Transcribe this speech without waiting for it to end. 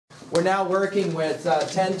We're now working with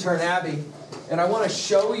Tintern Abbey, and I want to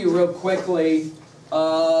show you real quickly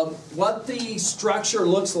what the structure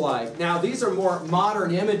looks like. Now, these are more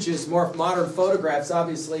modern images, more modern photographs,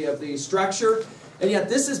 obviously, of the structure, and yet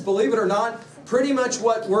this is, believe it or not, pretty much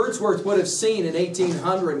what Wordsworth would have seen in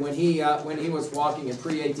 1800 when he was walking, in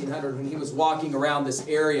pre-1800, when he was walking around this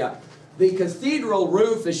area. The cathedral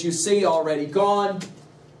roof, as you see, already gone.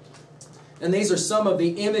 And these are some of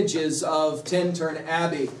the images of Tintern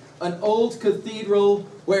Abbey. An old cathedral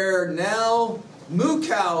where now moo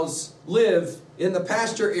cows live in the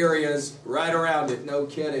pasture areas right around it. No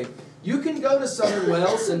kidding. You can go to southern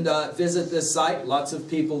Wales and visit this site. Lots of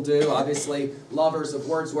people do. Obviously, lovers of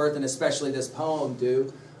Wordsworth and especially this poem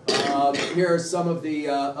do. Here are some of the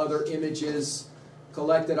other images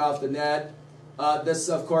collected off the net. This,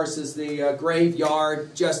 of course, is the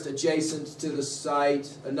graveyard just adjacent to the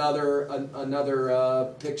site. Another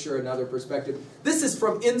picture, another perspective. This is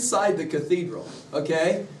from inside the cathedral,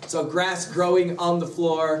 okay? So grass growing on the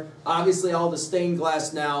floor. Obviously, all the stained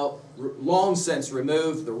glass now long since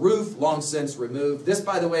removed. The roof long since removed. This,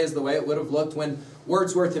 by the way, is the way it would have looked when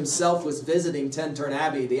Wordsworth himself was visiting Tintern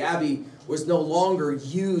Abbey. The abbey was no longer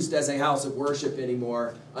used as a house of worship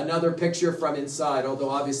anymore. Another picture from inside, although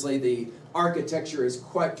obviously the architecture is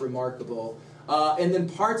quite remarkable. And then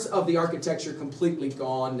parts of the architecture completely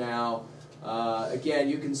gone now. Again,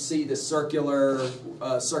 you can see the circular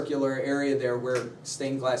area there where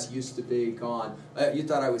stained glass used to be gone. You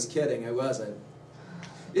thought I was kidding. I wasn't.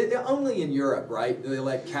 Only in Europe, right? They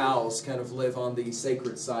let cows kind of live on these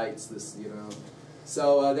sacred sites. This, you know.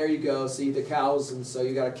 So there you go. See the cows, and so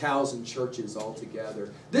you got cows and churches all together.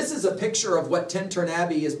 This is a picture of what Tintern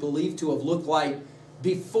Abbey is believed to have looked like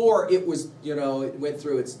before it was, you know, it went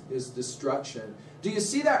through its destruction. Do you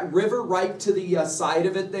see that river right to the side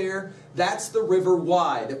of it there? That's the River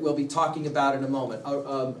Wye that we'll be talking about in a moment.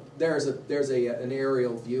 There's an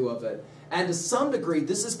aerial view of it. And to some degree,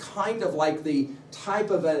 this is kind of like the type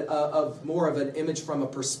of more of an image from a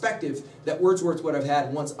perspective that Wordsworth would have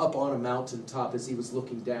had once up on a mountaintop as he was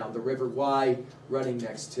looking down. The River Wye running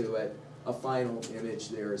next to it. A final image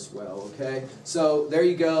there as well, okay? So there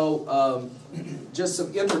you go. Just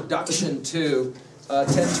some introduction to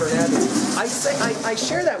Tintern Abbey. I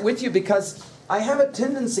share that with you because I have a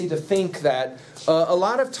tendency to think that a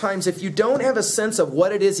lot of times if you don't have a sense of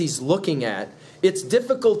what it is he's looking at, it's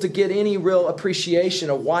difficult to get any real appreciation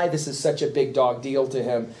of why this is such a big dog deal to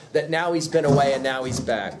him, that now he's been away and now he's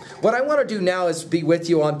back. What I want to do now is be with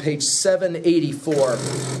you on page 784,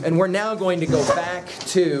 and we're now going to go back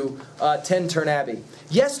to Tintern Abbey.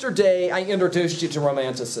 Yesterday, I introduced you to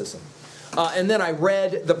Romanticism. And then I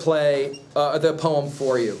read the poem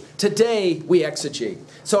for you. Today, we exegete.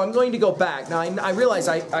 So I'm going to go back. Now, I realize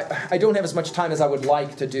I don't have as much time as I would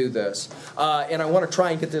like to do this. And I want to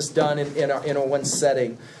try and get this done in a one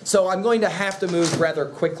setting. So I'm going to have to move rather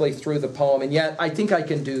quickly through the poem, and yet I think I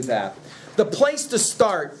can do that. The place to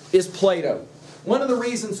start is Plato. One of the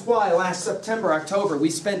reasons why last September, October, we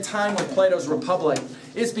spent time with Plato's Republic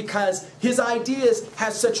is because his ideas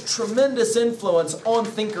have such tremendous influence on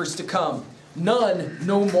thinkers to come. None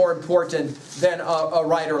no more important than a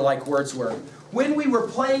writer like Wordsworth. When we were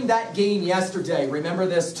playing that game yesterday, remember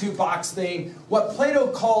this two-box thing? What Plato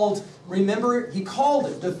called, remember, he called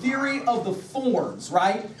it the theory of the forms,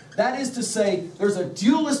 right? That is to say, there's a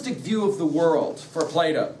dualistic view of the world for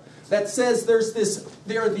Plato that says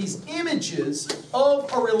there are these images of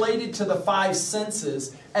or related to the five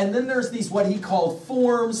senses, and then there's these what he called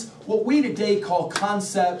forms, what we today call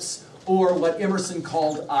concepts, or what Emerson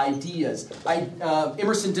called ideas.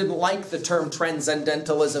 Emerson didn't like the term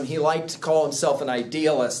transcendentalism. He liked to call himself an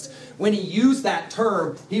idealist. When he used that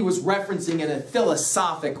term, he was referencing it in a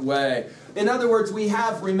philosophic way. In other words, we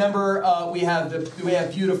have, remember, we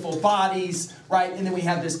have beautiful bodies, right? And then we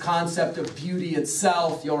have this concept of beauty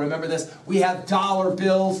itself. You'll remember this. We have dollar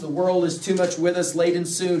bills. The world is too much with us, late and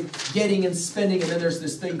soon, getting and spending. And then there's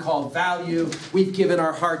this thing called value. We've given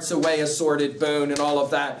our hearts away, a sordid boon, and all of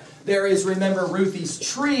that. There is, remember, Ruthie's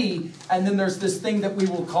tree, and then there's this thing that we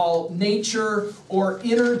will call nature or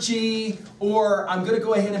energy, or I'm going to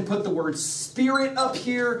go ahead and put the word spirit up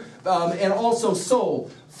here, and also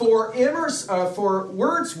soul. For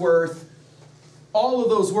Wordsworth, all of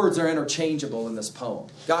those words are interchangeable in this poem.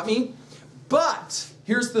 Got me? But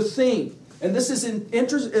here's the thing, and this is an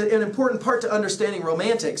important part to understanding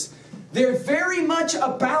Romantics. They're very much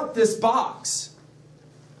about this box.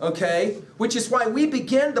 Okay? Which is why we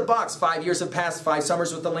begin the box. 5 years have passed, 5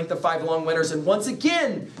 summers with the length of 5 long winters. And once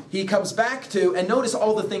again, he comes back to, and notice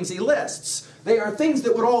all the things he lists. They are things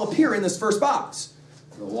that would all appear in this first box.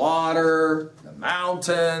 The water, the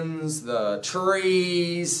mountains, the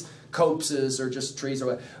trees, copses or just trees or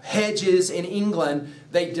what. Hedges in England,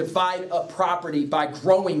 they divide up property by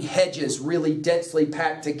growing hedges really densely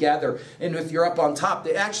packed together. And if you're up on top,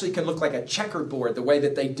 they actually can look like a checkerboard, the way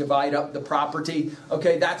that they divide up the property.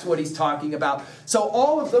 Okay, that's what he's talking about. So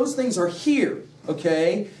all of those things are here,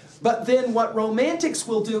 okay? But then what romantics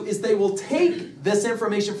will do is they will take this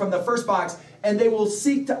information from the first box and they will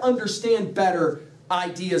seek to understand better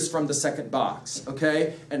ideas from the second box,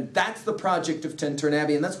 okay? And that's the project of Tintern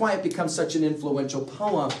Abbey, and that's why it becomes such an influential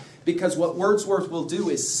poem, because what Wordsworth will do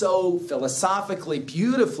is so philosophically,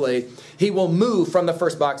 beautifully, he will move from the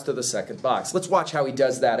first box to the second box. Let's watch how he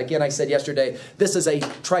does that. Again, I said yesterday, this is a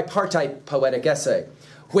tripartite poetic essay,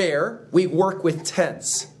 where we work with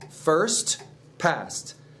tense. First,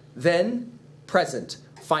 past, then present,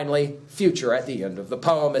 finally future at the end of the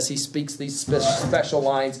poem as he speaks these special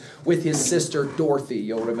lines with his sister Dorothy,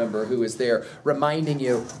 you'll remember, who is there, reminding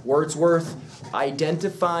you Wordsworth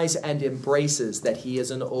identifies and embraces that he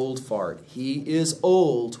is an old fart. He is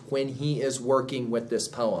old when he is working with this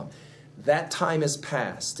poem. That time is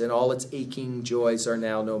past, and all its aching joys are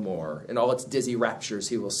now no more, and all its dizzy raptures,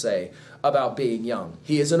 he will say, about being young.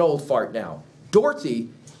 He is an old fart now. Dorothy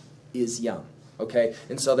is young. Okay,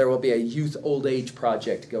 and so there will be a youth old age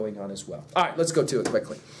project going on as well. All right, let's go to it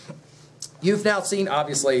quickly. You've now seen,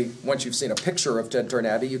 obviously, once you've seen a picture of Tintern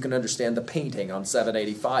Abbey, you can understand the painting on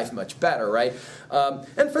 785 much better, right?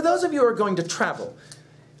 And for those of you who are going to travel,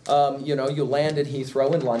 you know, you land at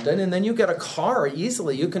Heathrow in London, and then you get a car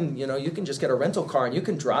easily. You can, you know, you can just get a rental car, and you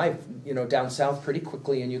can drive, you know, down south pretty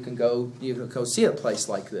quickly, and you can go see a place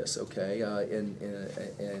like this, okay,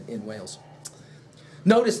 in Wales.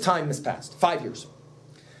 Notice time has passed, 5 years.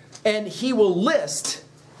 And he will list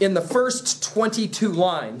in the first 22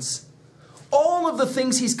 lines all of the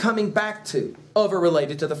things he's coming back to over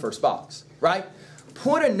related to the first box, right?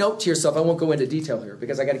 Put a note to yourself. I won't go into detail here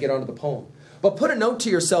because I got to get on to the poem. But put a note to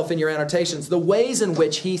yourself in your annotations the ways in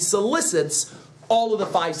which he solicits all of the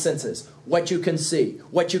 5 senses. What you can see,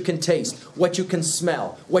 what you can taste, what you can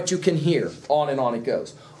smell, what you can hear. On and on it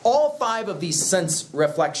goes. All 5 of these sense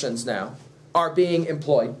reflections now are being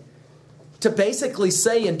employed to basically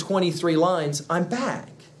say in 23 lines, I'm back.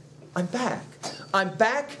 I'm back. I'm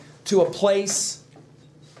back to a place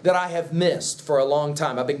that I have missed for a long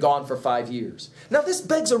time. I've been gone for 5 years. Now this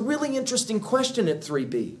begs a really interesting question at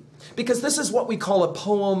 3B, because this is what we call a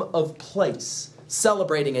poem of place,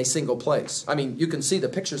 celebrating a single place. I mean, you can see the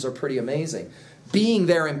pictures are pretty amazing. Being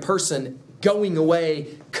there in person, going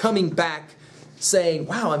away, coming back, saying,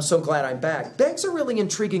 wow, I'm so glad I'm back, begs a really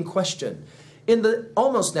intriguing question. In the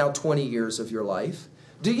almost now 20 years of your life,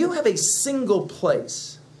 do you have a single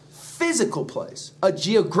place, physical place, a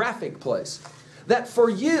geographic place, that for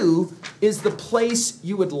you is the place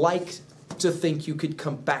you would like to think you could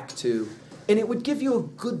come back to, and it would give you a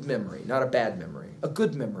good memory, not a bad memory, a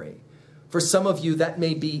good memory? For some of you, that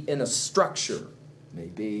may be in a structure,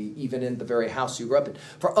 maybe even in the very house you grew up in.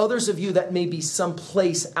 For others of you, that may be some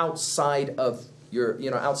place outside of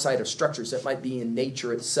outside of structures. It might be in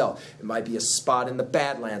nature itself. It might be a spot in the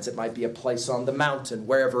Badlands. It might be a place on the mountain,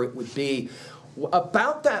 wherever it would be.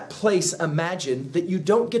 About that place, imagine that you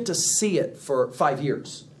don't get to see it for 5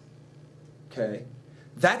 years. Okay?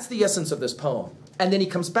 That's the essence of this poem. And then he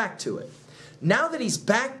comes back to it. Now that he's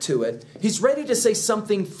back to it, he's ready to say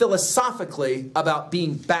something philosophically about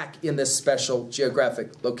being back in this special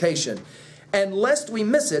geographic location. And lest we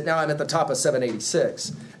miss it, now I'm at the top of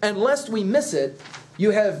 786, and lest we miss it,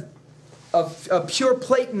 you have a pure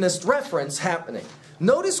Platonist reference happening.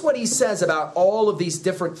 Notice what he says about all of these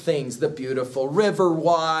different things, the beautiful river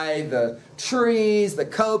Wye, the trees, the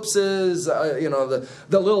copses, the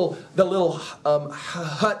little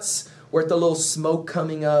huts where the little smoke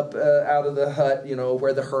coming up out of the hut,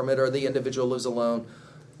 where the hermit or the individual lives alone.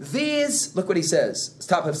 These, look what he says, it's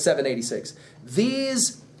top of 786,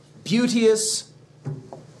 these beauteous,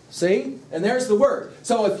 see? And there's the word.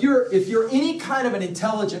 So if you're any kind of an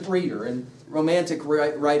intelligent reader, and romantic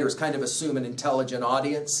writers kind of assume an intelligent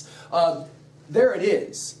audience, there it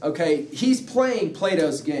is. Okay, he's playing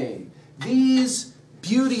Plato's game. These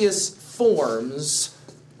beauteous forms,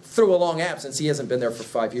 through a long absence, he hasn't been there for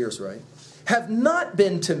 5 years, right? Have not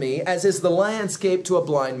been to me as is the landscape to a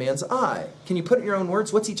blind man's eye. Can you put it in your own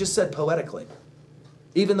words? What's he just said poetically?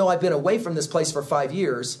 Even though I've been away from this place for 5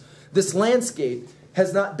 years, this landscape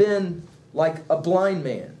has not been like a blind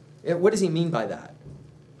man. What does he mean by that?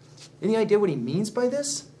 Any idea what he means by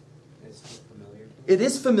this? It's familiar. It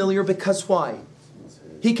is familiar because why?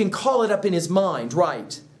 He can call it up in his mind,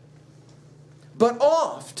 right? But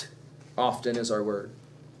often is our word,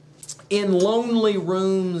 in lonely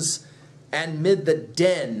rooms and mid the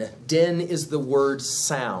den is the word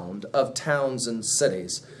sound, of towns and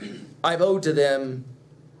cities, I've owed to them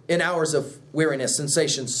in hours of weariness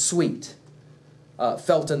sensations sweet,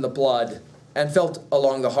 felt in the blood, and felt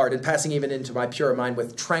along the heart, and passing even into my pure mind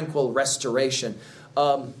with tranquil restoration.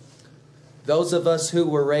 Those of us who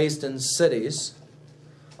were raised in cities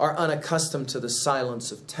are unaccustomed to the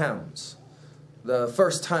silence of towns. The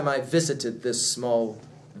first time I visited this small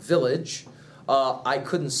village, I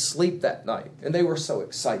couldn't sleep that night, and they were so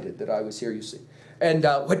excited that I was here, you see. And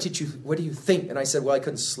what do you think? And I said, well, I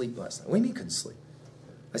couldn't sleep last night. What do you mean couldn't sleep?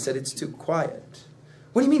 I said, it's too quiet.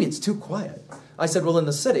 What do you mean it's too quiet? I said, well, in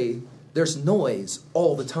the city, there's noise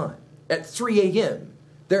all the time. At 3 a.m.,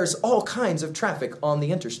 there's all kinds of traffic on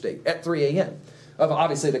the interstate at 3 a.m.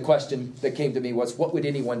 Obviously, the question that came to me was, what would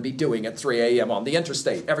anyone be doing at 3 a.m. on the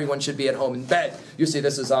interstate? Everyone should be at home in bed. You see,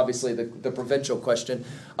 this is obviously the provincial question.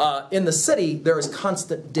 In the city, there is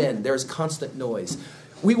constant din. There is constant noise.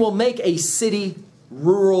 We will make a city,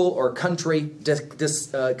 rural, or country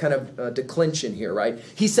declension here, right?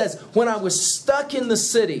 He says, when I was stuck in the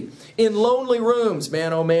city, in lonely rooms,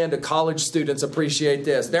 man, oh man, do college students appreciate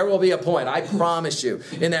this. There will be a point, I promise you,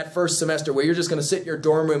 in that first semester where you're just going to sit in your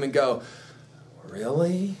dorm room and go,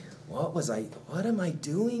 really? What am I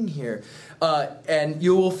doing here? And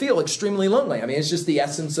you will feel extremely lonely. I mean, it's just the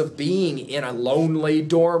essence of being in a lonely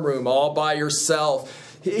dorm room all by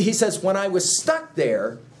yourself. He says, when I was stuck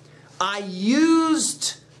there, I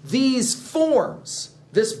used these forms,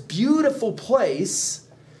 this beautiful place,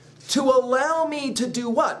 to allow me to do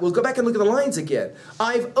what? We'll go back and look at the lines again.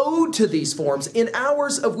 I've owed to these forms, in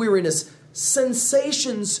hours of weariness,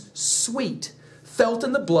 sensations sweet, felt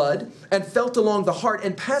in the blood, and felt along the heart,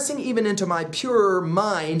 and passing even into my pure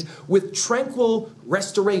mind with tranquil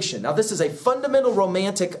restoration. Now, this is a fundamental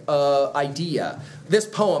romantic idea. This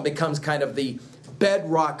poem becomes kind of the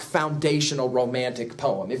bedrock foundational romantic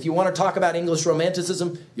poem. If you want to talk about English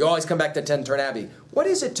romanticism, you always come back to Tintern Abbey. What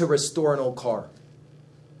is it to restore an old car?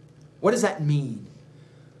 What does that mean?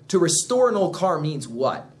 To restore an old car means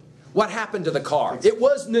what? What happened to the car? It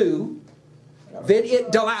was new, then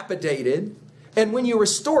it dilapidated, and when you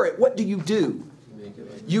restore it, what do?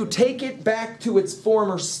 You take it back to its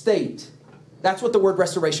former state. That's what the word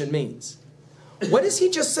restoration means. What has he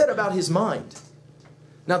just said about his mind?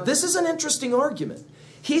 Now, this is an interesting argument.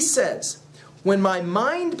 He says, when my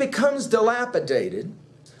mind becomes dilapidated,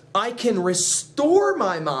 I can restore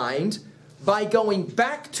my mind by going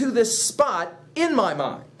back to this spot in my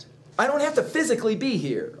mind. I don't have to physically be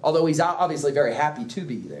here, although he's obviously very happy to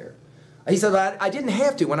be there. He said, I didn't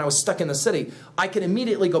have to when I was stuck in the city. I can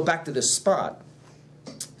immediately go back to this spot.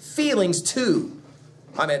 Feelings, too.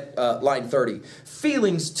 I'm at line 30.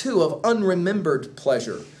 Feelings, too, of unremembered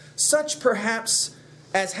pleasure, such perhaps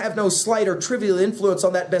as have no slight or trivial influence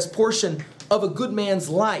on that best portion of a good man's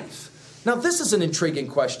life. Now, this is an intriguing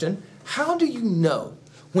question. How do you know,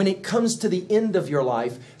 when it comes to the end of your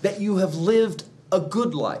life, that you have lived a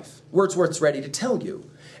good life? Wordsworth's ready to tell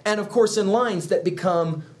you. And, of course, in lines that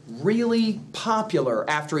become really popular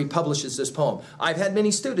after he publishes this poem. I've had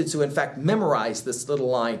many students who, in fact, memorize this little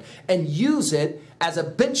line and use it as a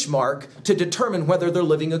benchmark to determine whether they're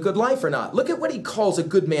living a good life or not. Look at what he calls a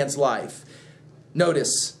good man's life.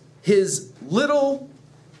 Notice his little,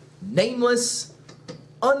 nameless,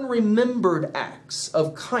 unremembered acts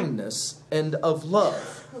of kindness and of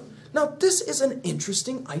love. Now, this is an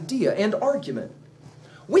interesting idea and argument.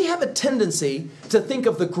 We have a tendency to think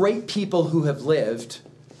of the great people who have lived.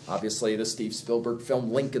 Obviously, the Steve Spielberg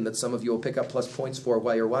film Lincoln that some of you will pick up plus points for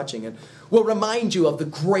while you're watching it will remind you of the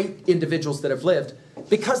great individuals that have lived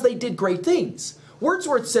because they did great things.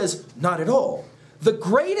 Wordsworth says, not at all. The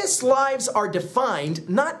greatest lives are defined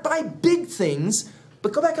not by big things,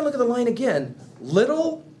 but go back and look at the line again.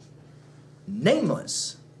 Little,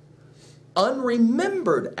 nameless,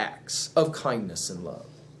 unremembered acts of kindness and love.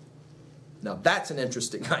 Now that's an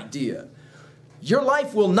interesting idea. Your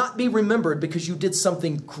life will not be remembered because you did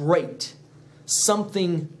something great,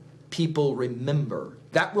 something people remember.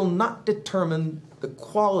 That will not determine the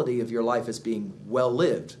quality of your life as being well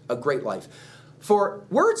lived, a great life. For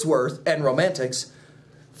Wordsworth and Romantics,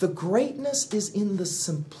 the greatness is in the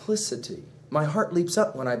simplicity. My heart leaps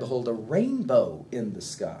up when I behold a rainbow in the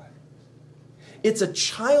sky. It's a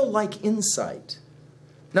childlike insight.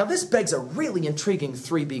 Now this begs a really intriguing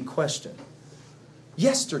 3B question.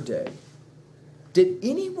 Yesterday, did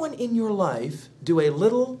anyone in your life do a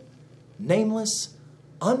little, nameless,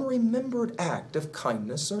 unremembered act of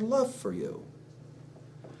kindness or love for you?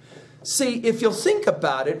 See, if you'll think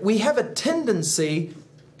about it, we have a tendency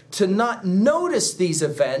to not notice these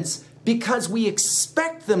events because we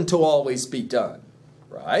expect them to always be done,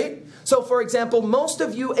 right? So, for example, most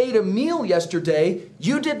of you ate a meal yesterday.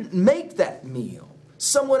 You didn't make that meal.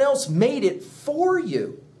 Someone else made it for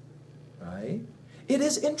you, right? It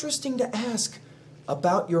is interesting to ask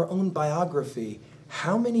about your own biography,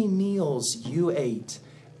 how many meals you ate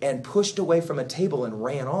and pushed away from a table and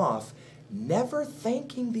ran off, never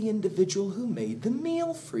thanking the individual who made the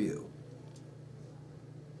meal for you.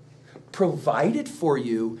 Provided for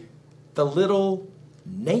you the little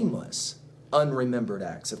nameless, unremembered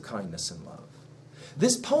acts of kindness and love.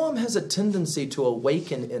 This poem has a tendency to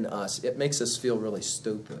awaken in us. It makes us feel really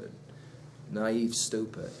stupid, naive,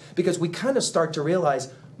 stupid, because we kind of start to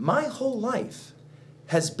realize my whole life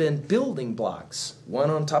has been building blocks, one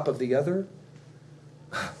on top of the other,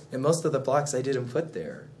 and most of the blocks I didn't put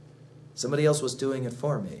there. Somebody else was doing it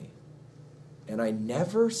for me. And I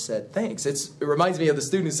never said thanks. It reminds me of the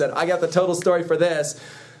student who said, I got the total story for this.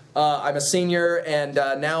 I'm a senior, and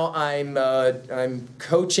now I'm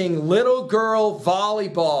coaching little girl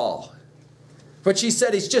volleyball. But she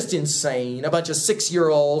said it's just insane. A bunch of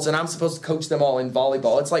 6-year-olds, and I'm supposed to coach them all in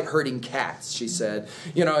volleyball. It's like herding cats, she said.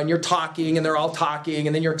 You know, and you're talking, and they're all talking,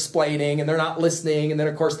 and then you're explaining, and they're not listening, and then,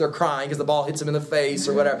 of course, they're crying because the ball hits them in the face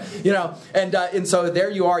or whatever. You know, and so there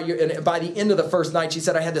you are. And by the end of the first night, she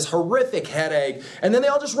said, I had this horrific headache, and then they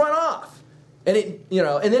all just run off. And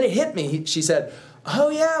and then it hit me. She said, oh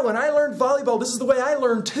yeah, when I learned volleyball, this is the way I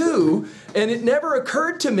learned too. And it never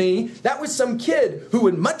occurred to me that was some kid who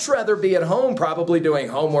would much rather be at home probably doing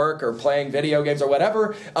homework or playing video games or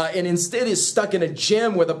whatever, and instead is stuck in a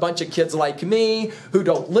gym with a bunch of kids like me who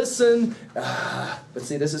don't listen. But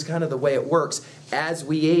see, this is kind of the way it works. As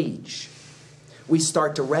we age, we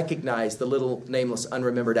start to recognize the little nameless,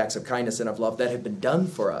 unremembered acts of kindness and of love that have been done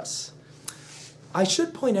for us. I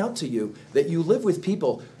should point out to you that you live with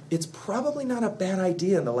people. It's probably not a bad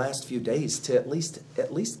idea in the last few days to at least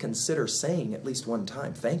consider saying at least one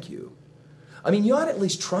time, thank you. I mean, you ought to at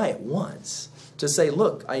least try it once to say,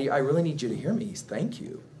 look, I really need you to hear me. Thank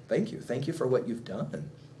you. Thank you. Thank you for what you've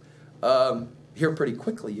done. Here pretty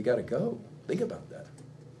quickly, you got to go. Think about that.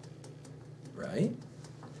 Right?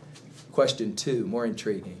 Question 2, more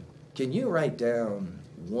intriguing. Can you write down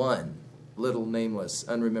one little nameless,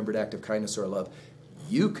 unremembered act of kindness or love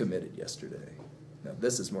you committed yesterday? Now,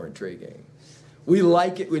 this is more intriguing. We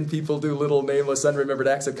like it when people do little nameless, unremembered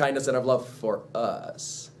acts of kindness and of love for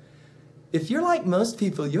us. If you're like most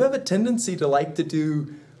people, you have a tendency to like to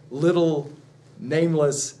do little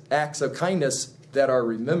nameless acts of kindness that are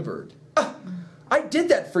remembered. I did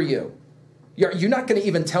that for you. You're not going to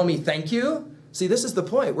even tell me thank you? See, this is the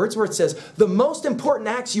point. Wordsworth says, the most important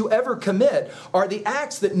acts you ever commit are the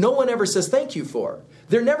acts that no one ever says thank you for.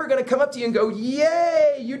 They're never going to come up to you and go,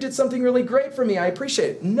 yay, you did something really great for me. I appreciate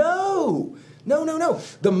it. No. No, no, no.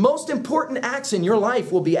 The most important acts in your life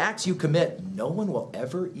will be acts you commit. No one will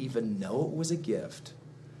ever even know it was a gift.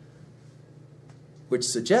 Which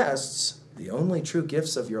suggests the only true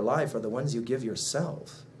gifts of your life are the ones you give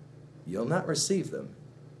yourself. You'll not receive them.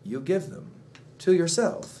 You give them to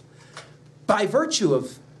yourself by virtue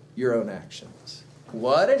of your own actions.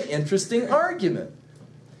 What an interesting argument.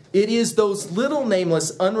 It is those little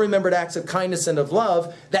nameless, unremembered acts of kindness and of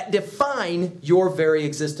love that define your very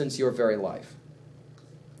existence, your very life.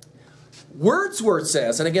 Wordsworth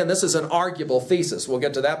says, and again, this is an arguable thesis. We'll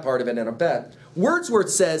get to that part of it in a bit. Wordsworth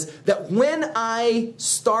says that when I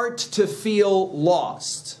start to feel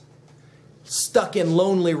lost, stuck in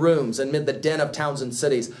lonely rooms amid the den of towns and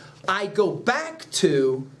cities, I go back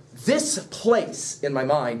to this place in my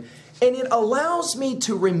mind, and it allows me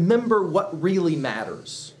to remember what really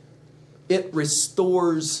matters. It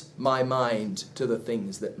restores my mind to the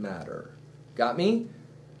things that matter. Got me?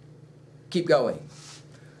 Keep going.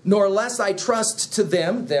 Nor less I trust to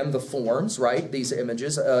them, the forms, right? These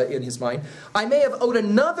images in his mind. I may have owed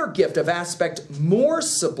another gift of aspect more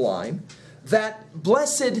sublime, that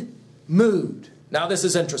blessed mood. Now this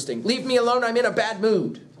is interesting. Leave me alone, I'm in a bad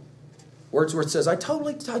mood. Wordsworth says, I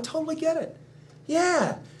totally get it.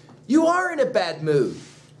 Yeah, you are in a bad mood.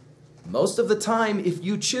 Most of the time, if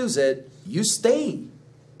you choose it, you stay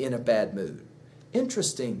in a bad mood.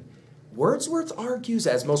 Interesting. Wordsworth argues,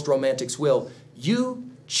 as most romantics will, you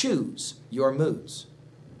choose your moods.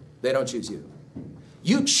 They don't choose you.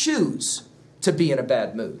 You choose to be in a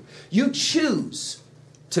bad mood. You choose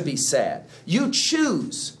to be sad. You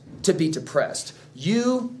choose to be depressed.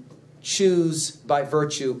 You choose by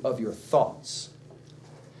virtue of your thoughts.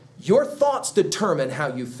 Your thoughts determine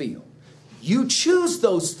how you feel. You choose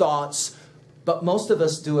those thoughts, but most of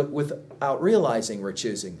us do it without realizing we're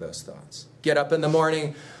choosing those thoughts. Get up in the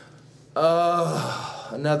morning, oh,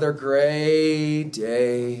 another gray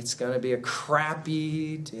day. It's going to be a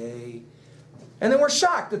crappy day. And then we're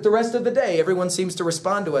shocked that the rest of the day everyone seems to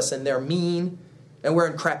respond to us and they're mean, and we're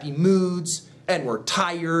in crappy moods, and we're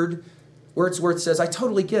tired. Wordsworth says, I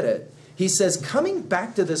totally get it. He says, coming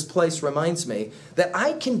back to this place reminds me that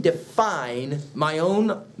I can define my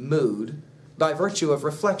own mood by virtue of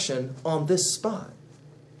reflection on this spot.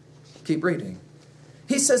 Keep reading.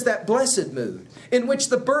 He says that blessed mood, in which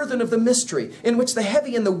the burden of the mystery, in which the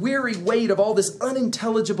heavy and the weary weight of all this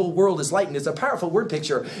unintelligible world is lightened. It's a powerful word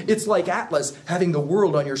picture. It's like Atlas having the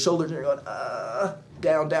world on your shoulders and you're going,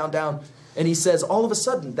 down, down, down. And he says, all of a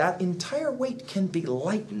sudden, that entire weight can be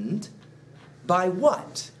lightened by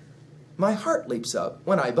what? My heart leaps up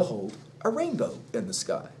when I behold a rainbow in the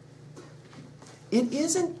sky. It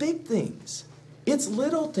isn't big things. It's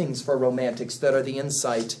little things for romantics that are the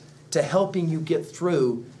insight to helping you get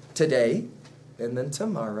through today, and then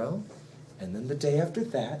tomorrow, and then the day after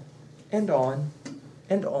that, and on,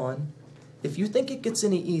 and on. If you think it gets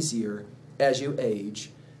any easier as you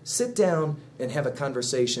age, sit down and have a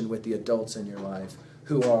conversation with the adults in your life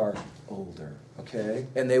who are older, okay?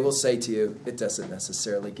 And they will say to you, it doesn't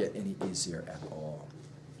necessarily get any easier at all.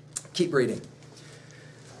 Keep reading.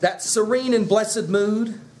 That serene and blessed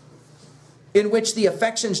mood in which the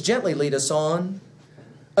affections gently lead us on,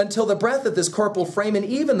 until the breath of this corporal frame and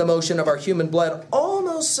even the motion of our human blood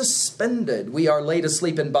almost suspended, we are laid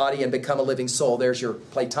asleep in body and become a living soul. There's your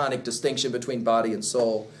Platonic distinction between body and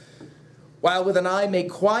soul. While with an eye made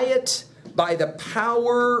quiet by the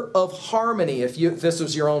power of harmony. If this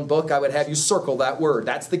was your own book, I would have you circle that word.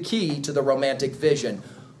 That's the key to the romantic vision.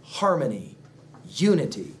 Harmony,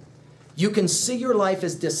 unity. You can see your life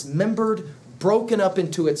as dismembered, broken up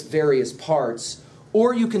into its various parts,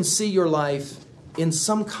 or you can see your life in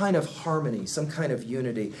some kind of harmony, some kind of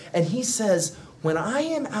unity. And he says, when I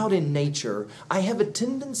am out in nature, I have a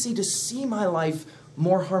tendency to see my life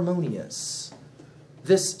more harmonious.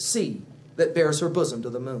 This sea that bears her bosom to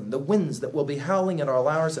the moon, the winds that will be howling at all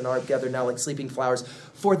hours and are gathered now like sleeping flowers.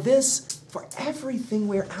 For everything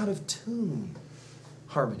we're out of tune.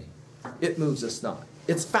 Harmony. It moves us not.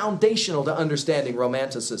 It's foundational to understanding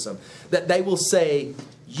romanticism, that they will say,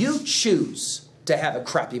 you choose to have a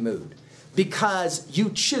crappy mood because you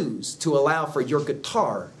choose to allow for your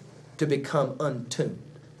guitar to become untuned,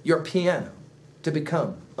 your piano to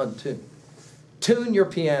become untuned. Tune your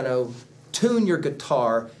piano, tune your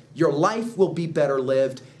guitar. Your life will be better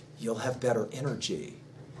lived. You'll have better energy.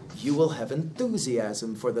 You will have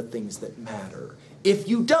enthusiasm for the things that matter. If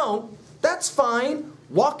you don't, that's fine.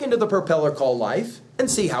 Walk into the propeller called life and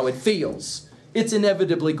see how it feels. It's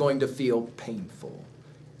inevitably going to feel painful,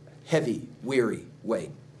 heavy, weary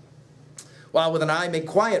weight. While with an eye made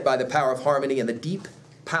quiet by the power of harmony and the deep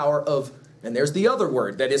power of, and there's the other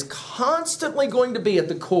word that is constantly going to be at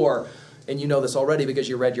the core, and you know this already because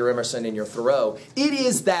you read your Emerson and your Thoreau, it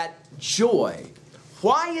is that joy.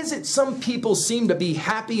 Why is it some people seem to be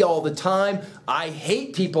happy all the time? I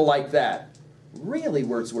hate people like that. Really,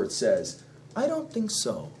 Wordsworth says, I don't think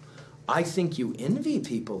so. I think you envy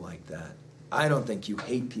people like that. I don't think you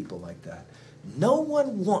hate people like that. No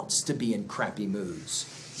one wants to be in crappy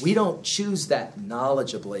moods. We don't choose that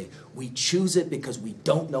knowledgeably. We choose it because we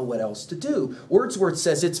don't know what else to do. Wordsworth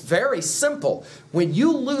says it's very simple. When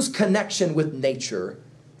you lose connection with nature,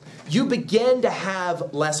 you begin to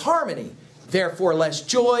have less harmony. Therefore less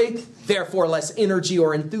joy, therefore less energy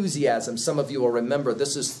or enthusiasm. Some of you will remember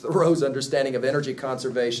this is Thoreau's understanding of energy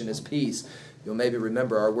conservation as peace. You'll maybe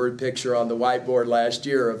remember our word picture on the whiteboard last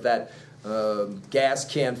year of that gas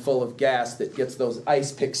can full of gas that gets those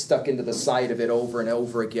ice picks stuck into the side of it over and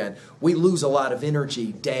over again. We lose a lot of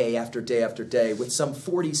energy day after day after day. With some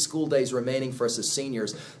 40 school days remaining for us as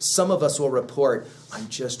seniors, some of us will report, I'm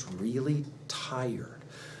just really tired.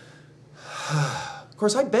 Of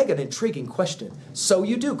course, I beg an intriguing question. So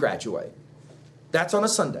you do graduate. That's on a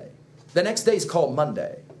Sunday. The next day is called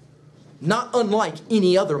Monday. Not unlike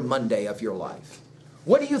any other Monday of your life.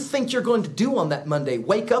 What do you think you're going to do on that Monday?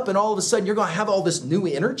 Wake up and all of a sudden you're going to have all this new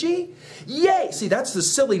energy? Yay! See, that's the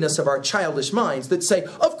silliness of our childish minds that say,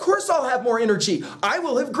 of course I'll have more energy. I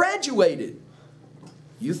will have graduated.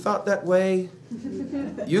 You thought that way?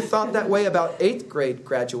 You thought that way about 8th grade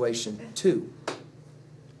graduation too.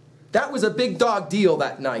 That was a big dog deal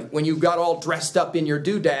that night when you got all dressed up in your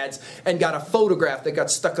doodads and got a photograph that got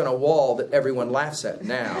stuck on a wall that everyone laughs at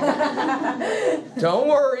now. Don't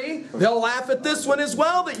worry, they'll laugh at this one as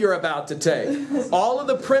well that you're about to take. All of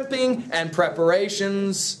the primping and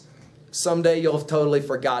preparations, Someday you'll have totally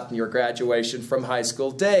forgotten your graduation from high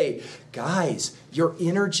school day. Guys, your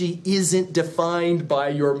energy isn't defined by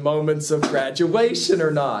your moments of graduation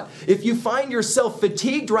or not. If you find yourself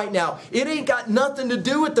fatigued right now, it ain't got nothing to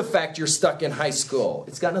do with the fact you're stuck in high school.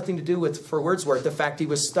 It's got nothing to do with, for Wordsworth, the fact he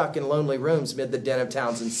was stuck in lonely rooms amid the din of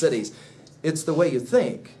towns and cities. It's the way you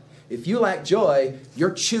think. If you lack joy,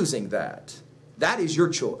 you're choosing that. That is your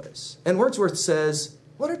choice. And Wordsworth says,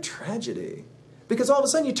 what a tragedy. Because all of a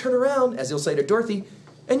sudden you turn around, as he'll say to Dorothy,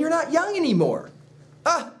 and you're not young anymore.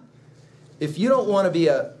 If you don't want to be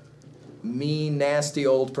a mean, nasty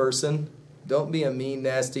old person, don't be a mean,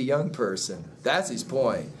 nasty young person. That's his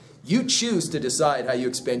point. You choose to decide how you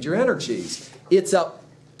expend your energies. It's up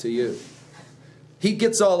to you. He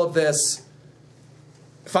gets all of this.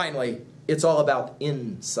 Finally, it's all about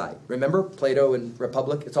insight. Remember Plato and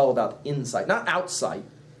Republic? It's all about insight, not outsight,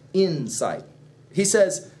 insight. He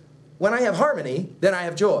says, when I have harmony, then I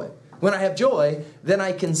have joy. When I have joy, then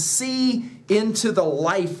I can see into the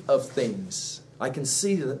life of things. I can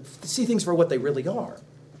see things for what they really are.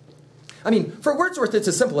 I mean, for Wordsworth, it's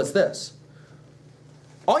as simple as this.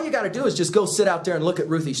 All you got to do is just go sit out there and look at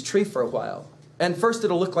Ruthie's tree for a while. And first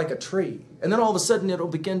it'll look like a tree. And then all of a sudden it'll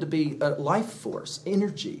begin to be a life force,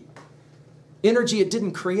 energy. Energy it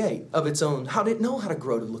didn't create of its own. How did it know how to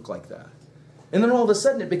grow to look like that? And then all of a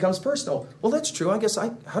sudden it becomes personal. Well, that's true. I guess how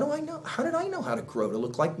did I know how to grow to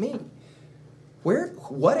look like me?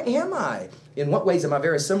 What am I? In what ways am I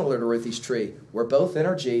very similar to Ruthie's tree? We're both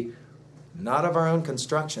energy, not of our own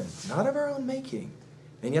construction, not of our own making.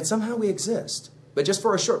 And yet somehow we exist. But just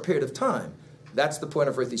for a short period of time. That's the point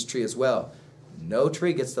of Ruthie's tree as well. No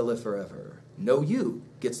tree gets to live forever. No you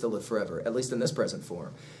gets to live forever, at least in this present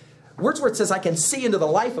form. Wordsworth says I can see into the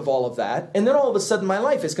life of all of that, and then all of a sudden my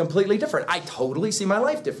life is completely different. I totally see my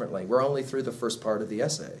life differently. We're only through the first part of the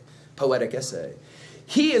essay, poetic essay.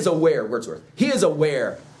 He is aware, Wordsworth, he is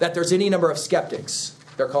aware that there's any number of skeptics,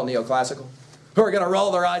 they're called neoclassical, who are going to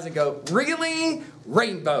roll their eyes and go, really?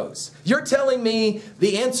 Rainbows. You're telling me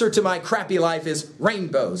the answer to my crappy life is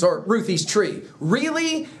rainbows or Ruthie's tree.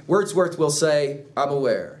 Really? Wordsworth will say, I'm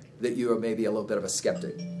aware that you are maybe a little bit of a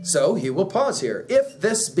skeptic. So he will pause here. If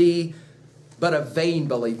this be but a vain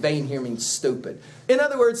belief, vain here means stupid. In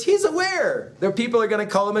other words, he's aware that people are going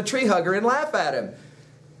to call him a tree hugger and laugh at him.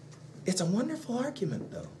 It's a wonderful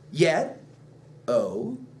argument, though. Yet,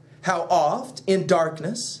 oh, how oft in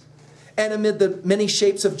darkness and amid the many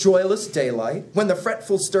shapes of joyless daylight, when the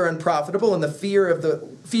fretful stir unprofitable and the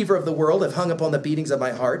fever of the world have hung upon the beatings of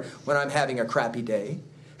my heart when I'm having a crappy day,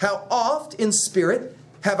 how oft in spirit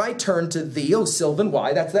have I turned to thee, O Sylvan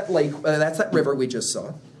Wye, that's that lake, that's that river we just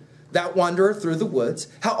saw, thou wanderer through the woods,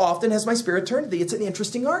 how often has my spirit turned to thee? It's an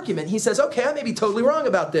interesting argument. He says, okay, I may be totally wrong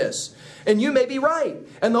about this, and you may be right,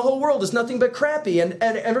 and the whole world is nothing but crappy, and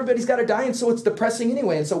everybody's got to die, and so it's depressing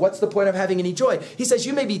anyway, and so what's the point of having any joy? He says,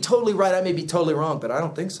 you may be totally right, I may be totally wrong, but I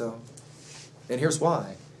don't think so. And here's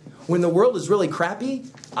why. When the world is really crappy,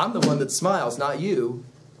 I'm the one that smiles, not you.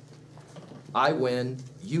 I win,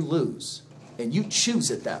 you lose. And you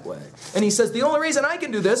choose it that way. And he says, the only reason I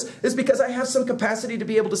can do this is because I have some capacity to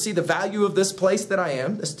be able to see the value of this place that I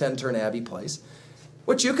am, this Tintern Abbey place,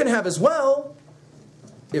 which you can have as well,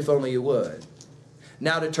 if only you would.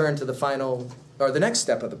 Now to turn to the final, or the next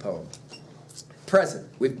step of the poem. Present.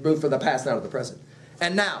 We've moved from the past now to the present.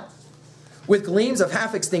 And now, with gleams of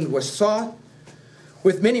half-extinguished thought,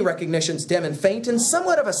 with many recognitions dim and faint, and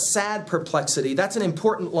somewhat of a sad perplexity, that's an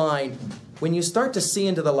important line. When you start to see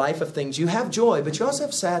into the life of things, you have joy, but you also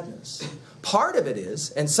have sadness. Part of it is,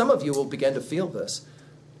 and some of you will begin to feel this,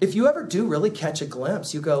 if you ever do really catch a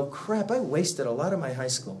glimpse, you go, crap, I wasted a lot of my high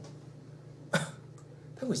school.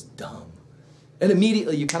 That was dumb. And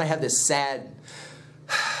immediately you kind of have this sad,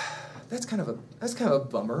 that's kind of a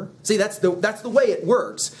bummer. See, that's the way it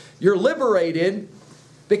works. You're liberated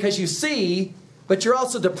because you see, but you're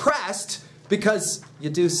also depressed because you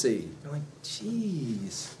do see. You're like,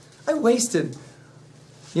 geez, I wasted,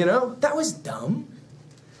 that was dumb.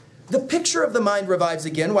 The picture of the mind revives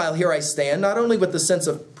again while here I stand, not only with the sense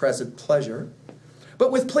of present pleasure,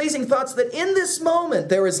 but with pleasing thoughts that in this moment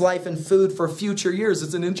there is life and food for future years.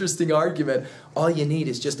 It's an interesting argument. All you need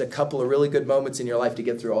is just a couple of really good moments in your life to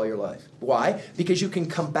get through all your life. Why? Because you can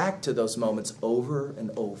come back to those moments over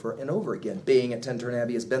and over and over again. Being at Tintern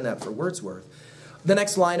Abbey has been that for Wordsworth. The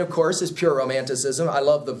next line, of course, is pure romanticism. I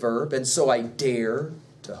love the verb, and so I dare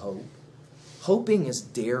to hope. Hoping is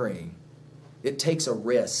daring. It takes a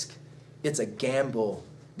risk. It's a gamble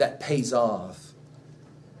that pays off.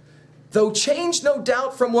 Though changed no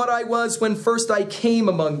doubt from what I was when first I came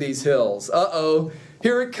among these hills. Uh-oh.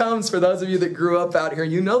 Here it comes for those of you that grew up out here.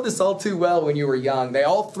 You know this all too well when you were young. They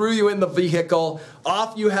all threw you in the vehicle.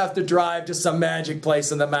 Off you have to drive to some magic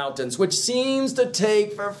place in the mountains, which seems to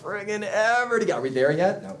take for friggin' ever to get. Are we there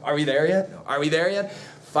yet? No. Are we there yet? No. Are we there yet?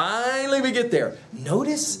 Finally we get there.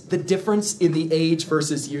 Notice the difference in the age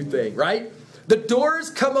versus youth thing, right? The doors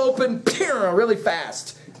come open really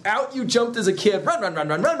fast. Out you jumped as a kid. Run, run, run,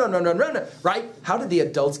 run, run, run, run, run, run. Right? How did the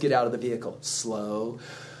adults get out of the vehicle? Slow.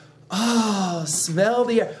 Oh, smell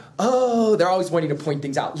the air. Oh, they're always wanting to point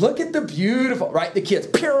things out. Look at the beautiful, right? The kids.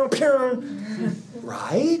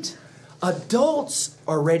 Right? Adults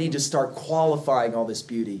are ready to start qualifying all this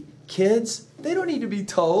beauty. Kids, they don't need to be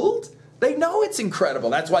told. They know it's incredible.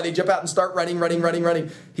 That's why they jump out and start running, running, running, running.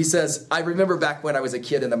 He says, I remember back when I was a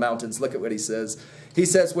kid in the mountains. Look at what he says. He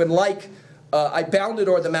says, when I bounded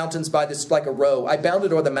o'er the mountains by this, like a roe. I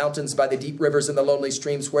bounded o'er the mountains by the deep rivers and the lonely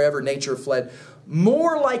streams, wherever nature fled.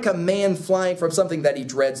 More like a man flying from something that he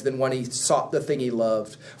dreads than when he sought the thing he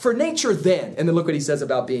loved. For nature then, and then look what he says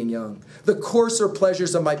about being young. The coarser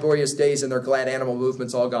pleasures of my boyish days and their glad animal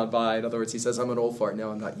movements all gone by. In other words, he says, I'm an old fart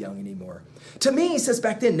now, I'm not young anymore. To me, he says,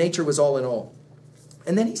 back then, nature was all in all.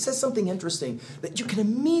 And then he says something interesting that you can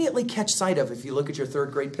immediately catch sight of if you look at your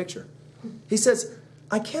third grade picture. He says,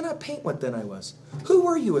 I cannot paint what then I was. Who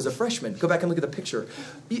were you as a freshman? Go back and look at the picture.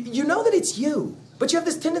 You know that it's you, but you have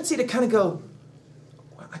this tendency to kind of go,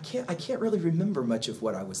 I can't really remember much of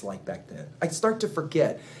what I was like back then. I start to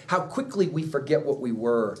forget how quickly we forget what we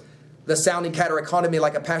were. The sounding cataract haunted me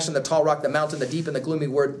like a passion, the tall rock, the mountain, the deep and the gloomy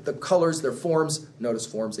word, the colors, their forms, notice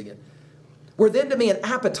forms again, were then to me an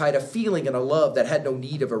appetite, a feeling, and a love that had no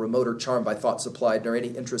need of a remoter charm by thought supplied, nor any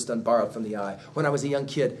interest unborrowed from the eye. When I was a young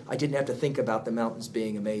kid, I didn't have to think about the mountains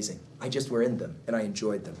being amazing. I just were in them, and I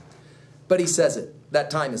enjoyed them. But he says it. That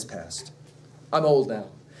time has passed. I'm old now.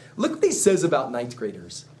 Look what he says about ninth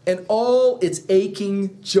graders. And all its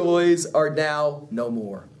aching joys are now no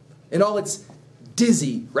more. And all its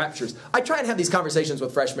dizzy raptures. I try and have these conversations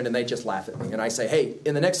with freshmen, and they just laugh at me. And I say, hey,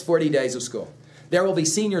 in the next 40 days of school, there will be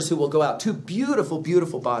seniors who will go out, two beautiful,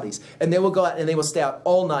 beautiful bodies, and they will go out and they will stay out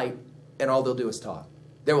all night, and all they'll do is talk.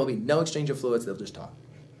 There will be no exchange of fluids, they'll just talk.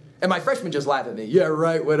 And my freshmen just laugh at me. Yeah,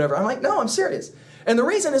 right, whatever. I'm like, no, I'm serious. And the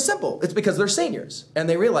reason is simple. It's because they're seniors, and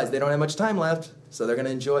they realize they don't have much time left, so they're going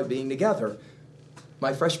to enjoy being together.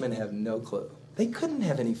 My freshmen have no clue. They couldn't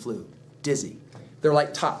have any flu. Dizzy. They're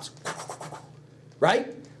like tops.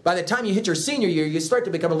 Right? By the time you hit your senior year, you start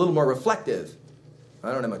to become a little more reflective.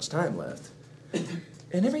 I don't have much time left.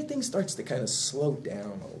 And everything starts to kind of slow down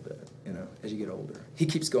a little bit, you know, as you get older. He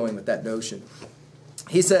keeps going with that notion.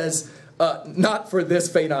 He says, not for this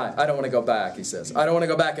faint eye. I don't want to go back, he says. I don't want to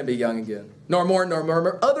go back and be young again. Nor more, nor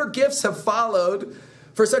murmur. Other gifts have followed.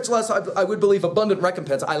 For such loss, I would believe abundant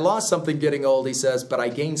recompense. I lost something getting old, he says, but I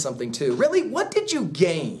gained something too. Really, what did you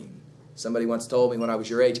gain? Somebody once told me when I was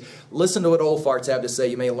your age, listen to what old farts have to say.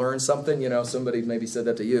 You may learn something. You know, somebody maybe said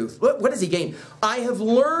that to you. What does he gain? I have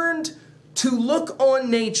learned to look on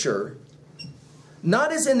nature,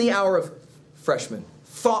 not as in the hour of freshman,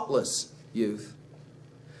 thoughtless youth,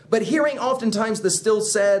 but hearing oftentimes the still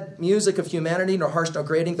sad music of humanity, nor harsh nor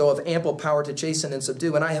grating, though of ample power to chasten and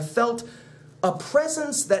subdue. And I have felt a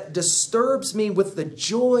presence that disturbs me with the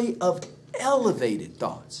joy of elevated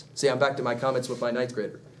thoughts. See, I'm back to my comments with my ninth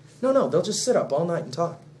grader. No, they'll just sit up all night and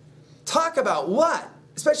talk. Talk about what?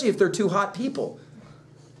 Especially if they're two hot people.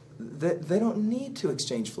 They don't need to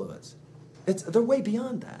exchange fluids. They're way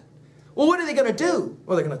beyond that. Well, what are they going to do?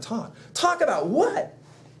 Well, they're going to talk. Talk about what?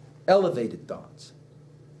 Elevated thoughts.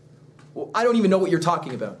 Well, I don't even know what you're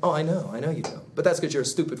talking about. Oh, I know you don't. But that's because you're a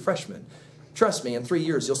stupid freshman. Trust me, in 3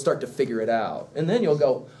 years, you'll start to figure it out. And then you'll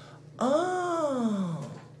go, oh.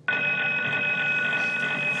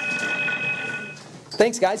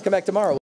 Thanks, guys. Come back tomorrow.